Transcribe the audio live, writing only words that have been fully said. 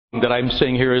that I'm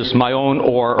saying here is my own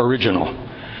or original.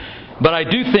 But I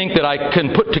do think that I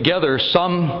can put together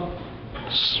some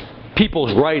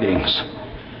people's writings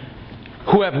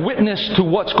who have witnessed to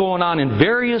what's going on in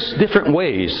various different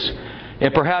ways.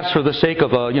 And perhaps for the sake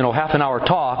of a half an hour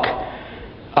talk,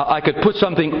 I could put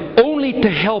something only to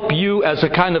help you as a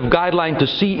kind of guideline to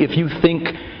see if you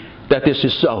think that this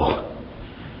is so.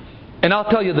 And I'll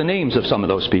tell you the names of some of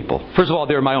those people. First of all,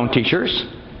 they're my own teachers.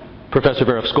 Professor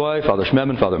Verevskoy, Father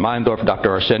Schmemann, Father Meindorf, Dr.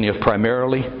 Arseniev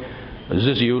primarily.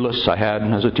 Zizioulas I had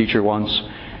as a teacher once.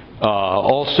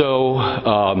 Also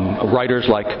writers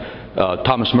like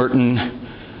Thomas Merton,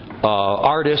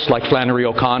 artists like Flannery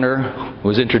O'Connor, who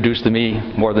was introduced to me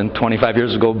more than 25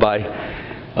 years ago by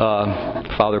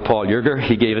Father Paul Yerger.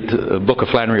 He gave a book of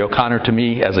Flannery O'Connor to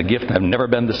me as a gift. I've never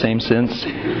been the same since.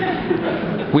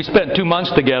 We spent 2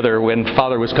 months together when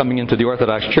Father was coming into the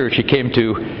Orthodox Church. He came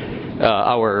to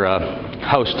our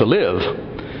house to live.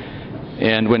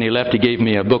 And when he left, he gave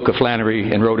me a book of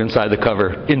Flannery and wrote inside the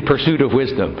cover, "In Pursuit of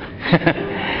Wisdom."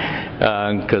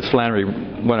 Because Flannery,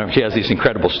 she has these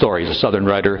incredible stories, a Southern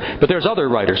writer. But there's other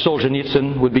writers.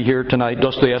 Solzhenitsyn would be here tonight.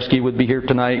 Dostoevsky would be here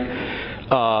tonight.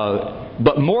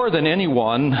 But more than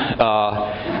anyone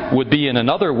would be in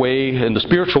another way in the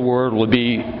spiritual world would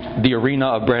be the arena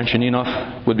of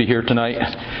Branchaninov would be here tonight.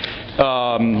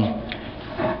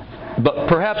 But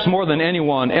perhaps more than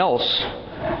anyone else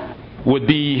would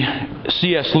be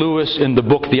C.S. Lewis in the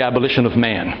book The Abolition of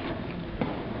Man.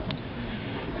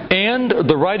 And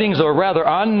the writings of a rather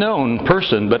unknown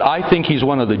person, but I think he's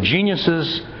one of the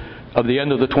geniuses of the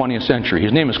end of the 20th century.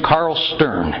 His name is Carl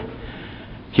Stern.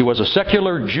 He was a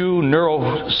secular Jew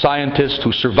neuroscientist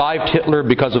who survived Hitler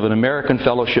because of an American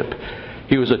fellowship.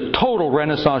 He was a total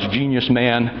Renaissance genius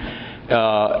man,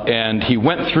 and he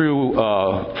went through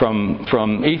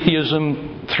from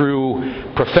atheism through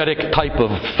prophetic type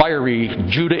of fiery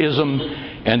Judaism,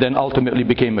 and then ultimately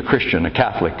became a Christian, a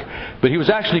Catholic. But he was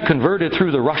actually converted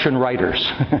through the Russian writers.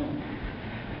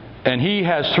 And he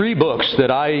has 3 books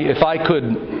that if I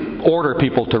could order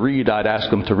people to read, I'd ask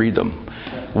them to read them.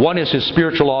 One is his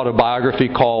spiritual autobiography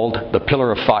called The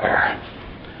Pillar of Fire.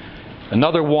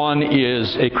 Another one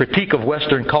is a critique of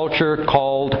Western culture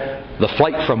called The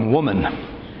Flight from Woman.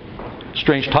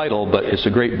 Strange title, but it's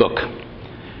a great book.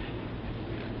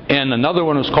 And another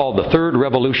one was called The Third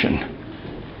Revolution.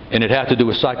 And it had to do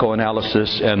with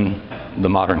psychoanalysis and the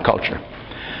modern culture.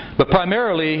 But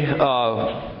primarily,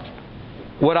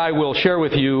 what I will share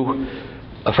with you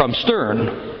from Stern,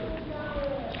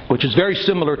 which is very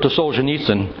similar to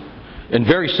Solzhenitsyn, and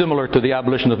very similar to The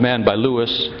Abolition of Man by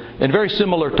Lewis, and very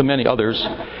similar to many others,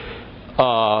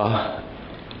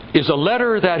 is a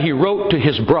letter that he wrote to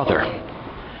his brother,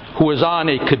 who was on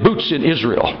a kibbutz in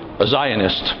Israel, a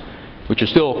Zionist, which is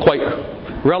still quite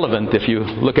relevant if you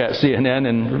look at CNN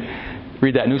and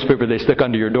read that newspaper they stick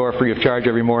under your door free of charge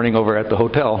every morning over at the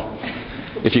hotel,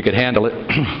 if you could handle it.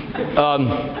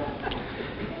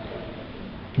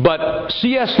 But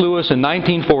C.S. Lewis in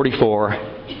 1944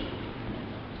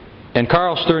 and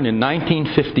Carl Stern in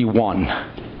 1951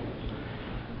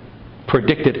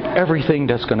 predicted everything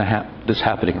that's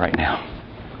happening right now.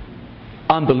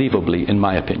 Unbelievably, in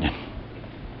my opinion.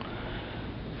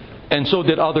 And so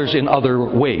did others in other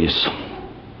ways,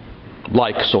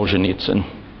 like Solzhenitsyn,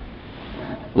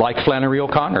 like Flannery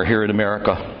O'Connor here in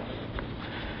America.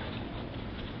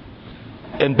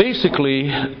 And basically,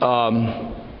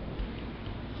 I'm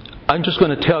just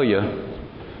going to tell you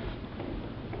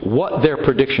what their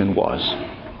prediction was.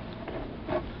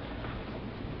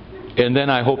 And then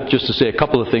I hope just to say a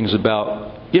couple of things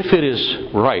about, if it is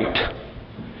right,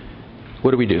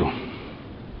 what do we do?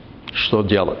 Что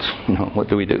делать? What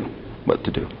do we do? What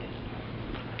to do?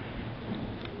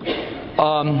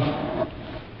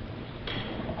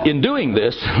 In doing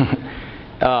this,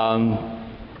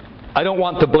 I don't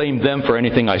want to blame them for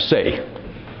anything I say.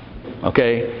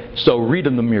 Okay? So read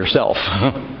them yourself.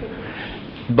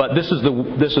 But this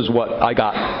is what I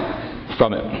got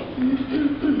from it.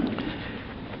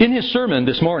 In his sermon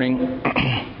this morning,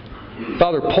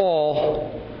 Father Paul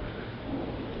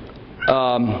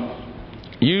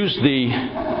used the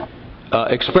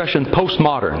expression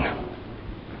postmodern.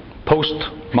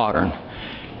 Postmodern.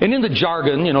 And in the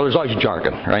jargon, there's always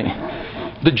jargon, right?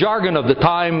 The jargon of the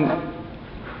time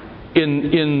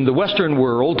in the Western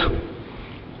world,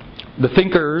 the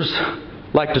thinkers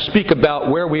like to speak about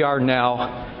where we are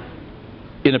now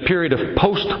in a period of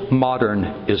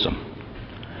postmodernism.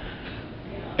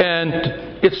 And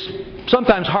it's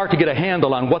sometimes hard to get a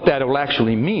handle on what that will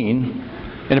actually mean,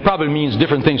 and it probably means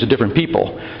different things to different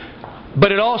people.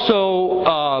 But it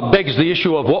also begs the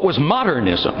issue of what was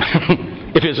modernism,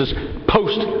 if it is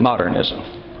postmodernism.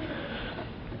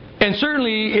 And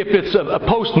certainly if it's a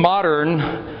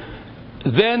postmodern,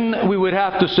 then we would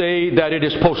have to say that it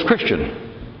is post-Christian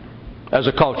as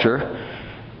a culture.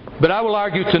 But I will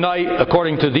argue tonight,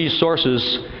 according to these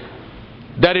sources,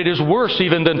 that it is worse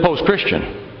even than post-Christian.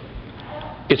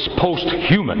 It's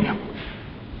post-human.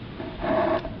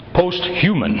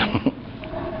 Post-human.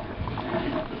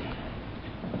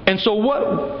 And so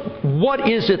what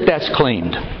is it that's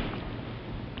claimed?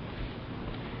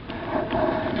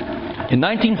 In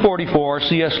 1944,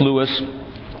 C.S. Lewis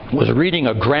was reading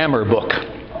a grammar book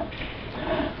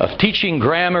of teaching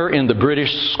grammar in the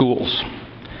British schools.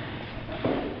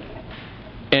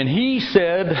 And he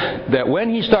said that when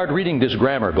he started reading this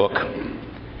grammar book,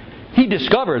 he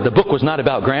discovered the book was not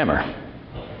about grammar.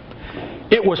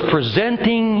 It was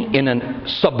presenting in a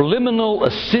subliminal,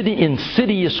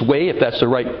 insidious way, if that's the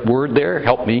right word there.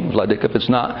 Help me, Vladik, if it's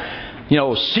not.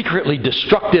 Secretly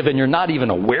destructive and you're not even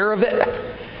aware of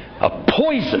it. A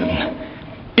poison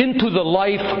into the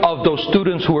life of those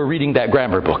students who were reading that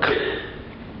grammar book.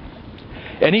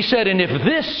 And he said, and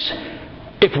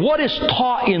if what is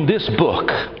taught in this book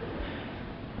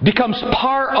becomes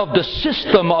part of the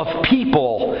system of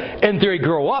people and they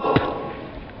grow up,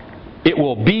 it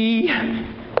will be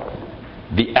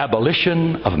the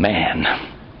abolition of man.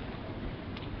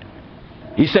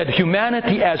 He said,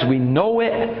 humanity as we know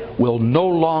it will no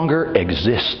longer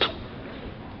exist.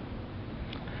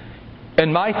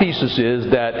 And my thesis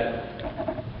is that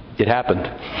it happened.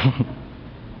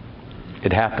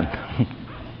 It happened.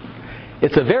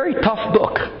 It's a very tough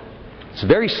book. It's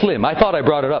very slim. I thought I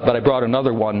brought it up, but I brought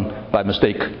another one by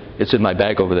mistake. It's in my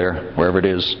bag over there, wherever it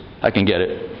is. I can get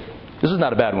it. This is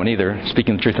not a bad one either,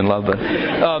 speaking the truth in love. But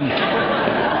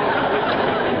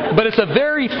it's a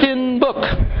very thin book.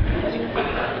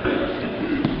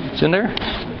 It's in there?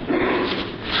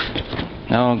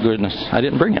 Oh, goodness. I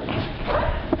didn't bring it.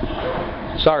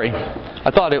 Sorry. I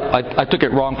thought I took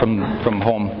it wrong from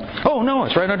home. Oh, no,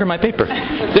 it's right under my paper.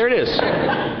 There it is.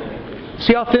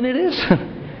 See how thin it is?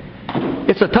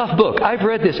 It's a tough book. I've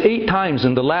read this 8 times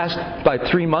in the last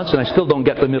 3 months, and I still don't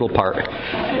get the middle part.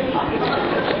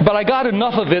 But I got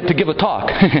enough of it to give a talk.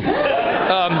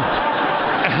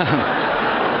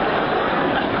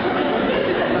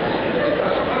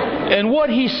 And what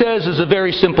he says is a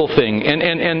very simple thing.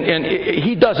 And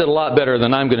he does it a lot better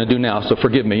than I'm going to do now, so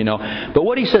forgive me, But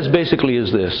what he says basically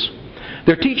is this.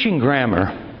 They're teaching grammar,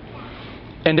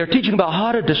 and they're teaching about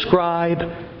how to describe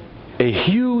a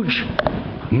huge,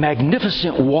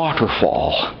 magnificent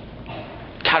waterfall.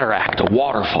 Cataract, a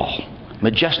waterfall.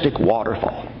 Majestic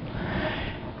waterfall.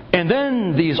 And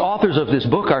then these authors of this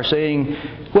book are saying,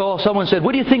 well, someone said,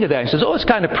 what do you think of that? He says, oh, it's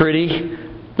kind of pretty.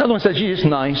 Another one says, gee, it's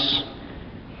nice.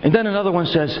 And then another one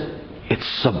says, it's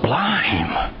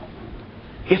sublime.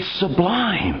 It's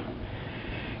sublime.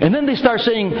 And then they start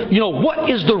saying, what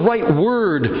is the right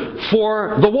word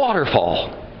for the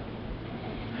waterfall?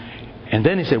 And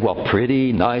then he said, well,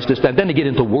 pretty, nice, this, that. Then they get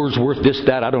into Wordsworth, this,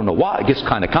 that. I don't know why. It gets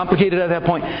kind of complicated at that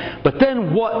point. But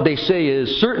then what they say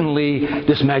is, certainly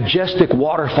this majestic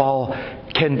waterfall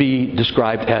can be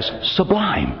described as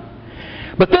sublime.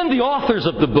 But then the authors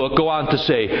of the book go on to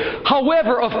say,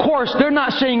 however, of course, they're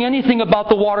not saying anything about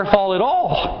the waterfall at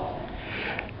all.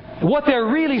 What they're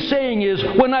really saying is,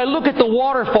 when I look at the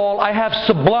waterfall, I have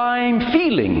sublime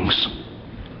feelings.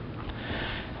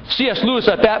 C.S. Lewis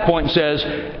at that point says,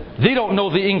 they don't know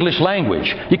the English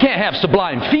language. You can't have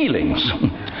sublime feelings.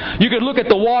 You could look at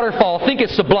the waterfall, think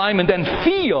it's sublime, and then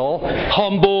feel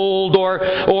humbled or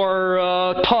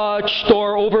touched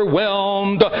or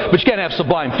overwhelmed. But you can't have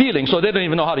sublime feelings, so they don't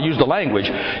even know how to use the language.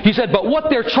 He said, but what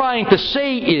they're trying to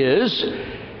say is,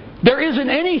 there isn't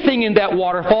anything in that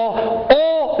waterfall.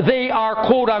 All they are,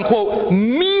 quote unquote,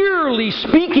 merely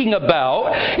speaking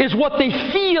about is what they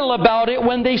feel about it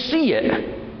when they see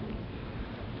it.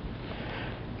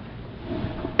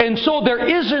 And so there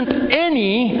isn't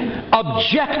any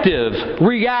objective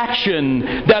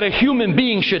reaction that a human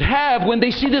being should have when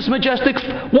they see this majestic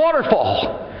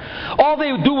waterfall. All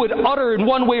they do would utter in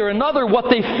one way or another what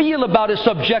they feel about it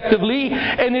subjectively,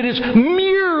 and it is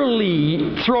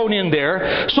merely thrown in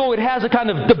there, so it has a kind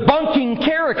of debunking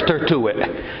character to it.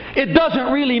 It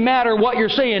doesn't really matter what you're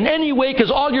saying anyway, because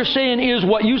all you're saying is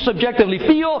what you subjectively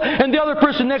feel, and the other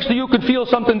person next to you could feel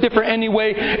something different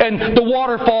anyway, and the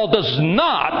waterfall does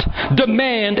not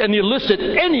demand and elicit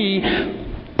any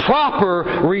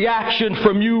proper reaction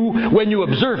from you when you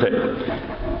observe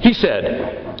it. He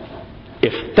said,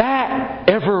 if that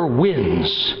ever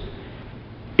wins,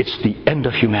 it's the end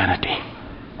of humanity.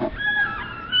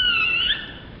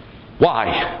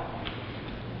 Why?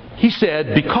 He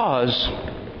said, because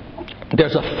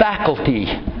there's a faculty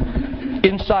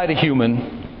inside a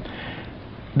human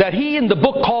that he in the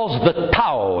book calls the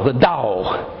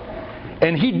Tao.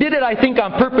 And he did it, I think,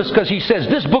 on purpose because he says,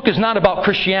 this book is not about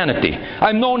Christianity.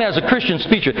 I'm known as a Christian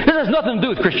speaker. This has nothing to do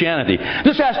with Christianity.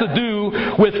 This has to do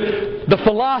with the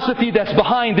philosophy that's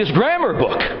behind this grammar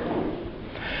book.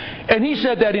 And he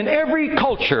said that in every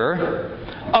culture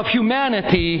of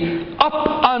humanity up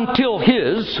until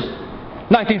his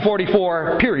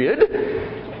 1944 period,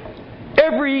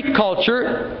 every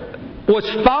culture was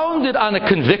founded on a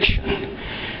conviction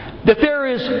that there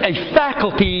is a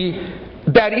faculty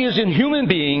that is in human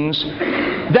beings,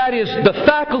 that is the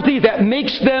faculty that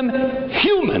makes them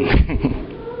human.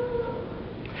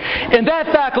 And that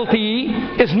faculty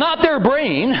is not their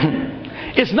brain,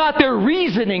 it's not their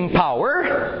reasoning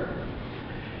power,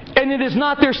 and it is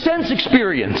not their sense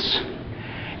experience.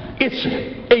 It's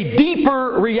a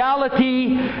deeper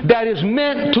reality that is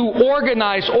meant to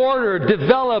organize, order,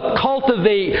 develop,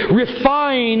 cultivate,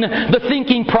 refine the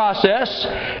thinking process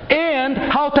and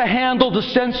how to handle the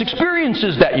sense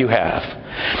experiences that you have.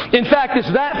 In fact,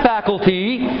 it's that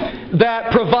faculty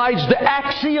that provides the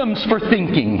axioms for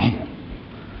thinking.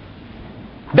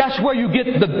 That's where you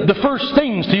get the first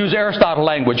things, to use Aristotle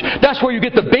language. That's where you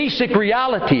get the basic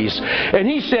realities. And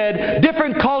he said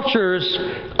different cultures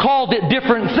called it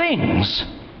different things.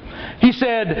 He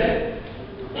said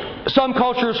some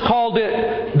cultures called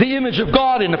it the image of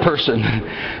God in a person.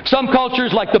 Some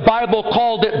cultures, like the Bible,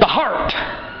 called it the heart.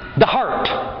 The heart.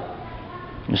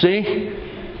 You see?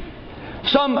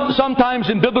 Sometimes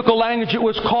in biblical language it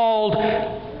was called,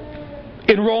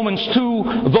 in Romans 2,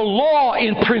 the law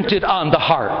imprinted on the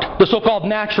heart, the so-called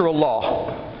natural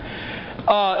law.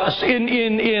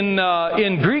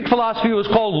 In Greek philosophy it was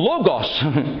called logos.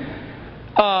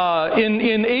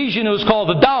 In Asian it was called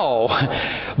the Tao.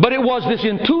 But it was this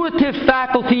intuitive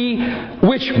faculty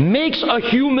which makes a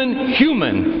human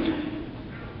human.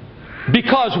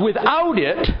 Because without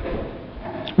it,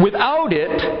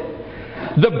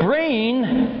 the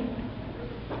brain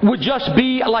would just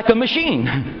be like a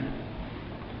machine.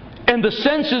 And the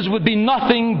senses would be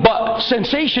nothing but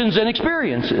sensations and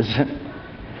experiences.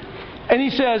 And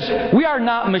he says, we are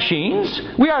not machines.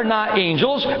 We are not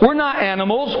angels. We're not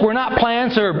animals. We're not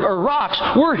plants or rocks.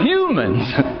 We're humans.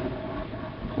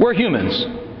 We're humans.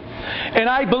 And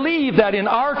I believe that in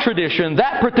our tradition,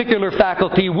 that particular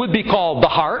faculty would be called the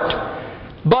heart.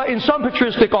 But in some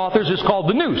patristic authors, it's called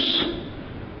the nous.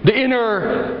 The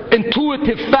inner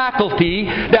intuitive faculty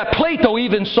that Plato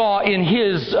even saw in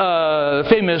his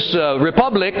famous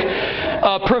Republic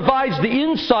provides the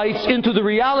insights into the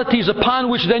realities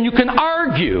upon which then you can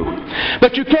argue.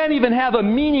 But you can't even have a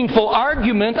meaningful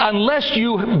argument unless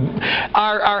you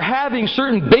are having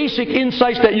certain basic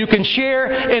insights that you can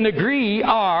share and agree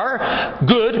are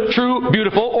good, true,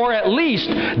 beautiful, or at least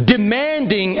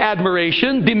demanding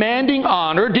admiration, demanding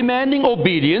honor, demanding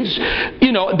obedience,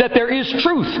 that there is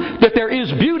truth, that there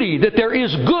is beauty, that there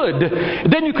is good.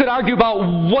 Then you could argue about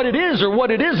what it is or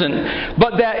what it isn't.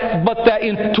 But that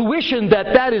intuition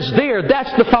that is there,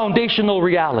 that's the foundational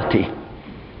reality.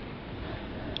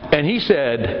 And he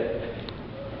said,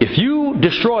 if you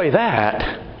destroy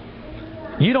that,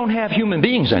 you don't have human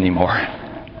beings anymore.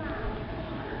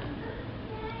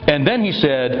 And then he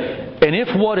said, and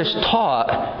if what is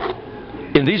taught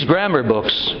in these grammar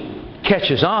books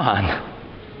catches on,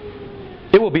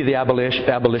 it will be the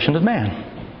abolition of man.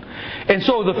 And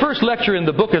so the first lecture in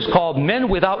the book is called Men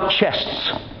Without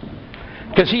Chests.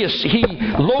 Because he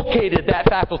located that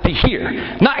faculty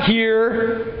here. Not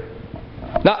here,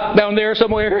 not down there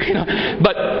somewhere,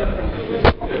 but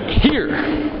here.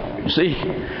 You see?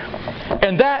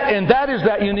 And that is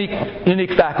that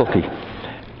unique faculty.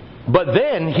 But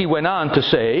then he went on to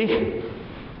say,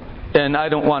 and I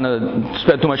don't want to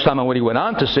spend too much time on what he went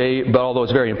on to say, but although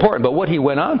it's very important, but what he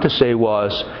went on to say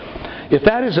was, if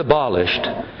that is abolished,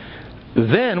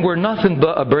 then we're nothing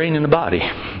but a brain and a body.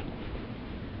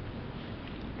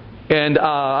 And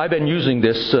I've been using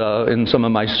this in some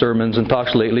of my sermons and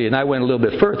talks lately, and I went a little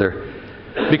bit further,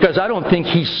 because I don't think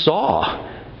he saw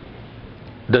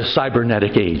the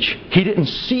cybernetic age. He didn't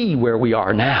see where we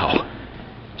are now.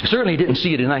 He certainly didn't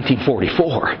see it in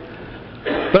 1944.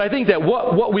 But I think that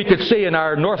what we could say in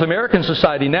our North American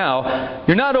society now,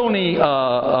 you're not only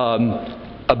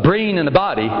a brain and a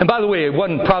body. And by the way,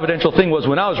 one providential thing was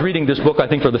when I was reading this book, I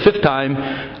think for the fifth time,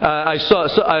 I saw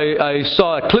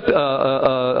a clip,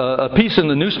 a piece in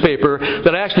the newspaper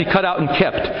that I actually cut out and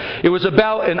kept. It was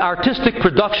about an artistic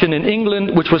production in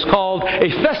England which was called A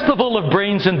Festival of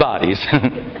Brains and Bodies.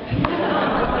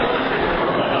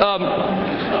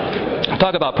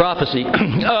 Talk about prophecy.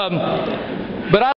 But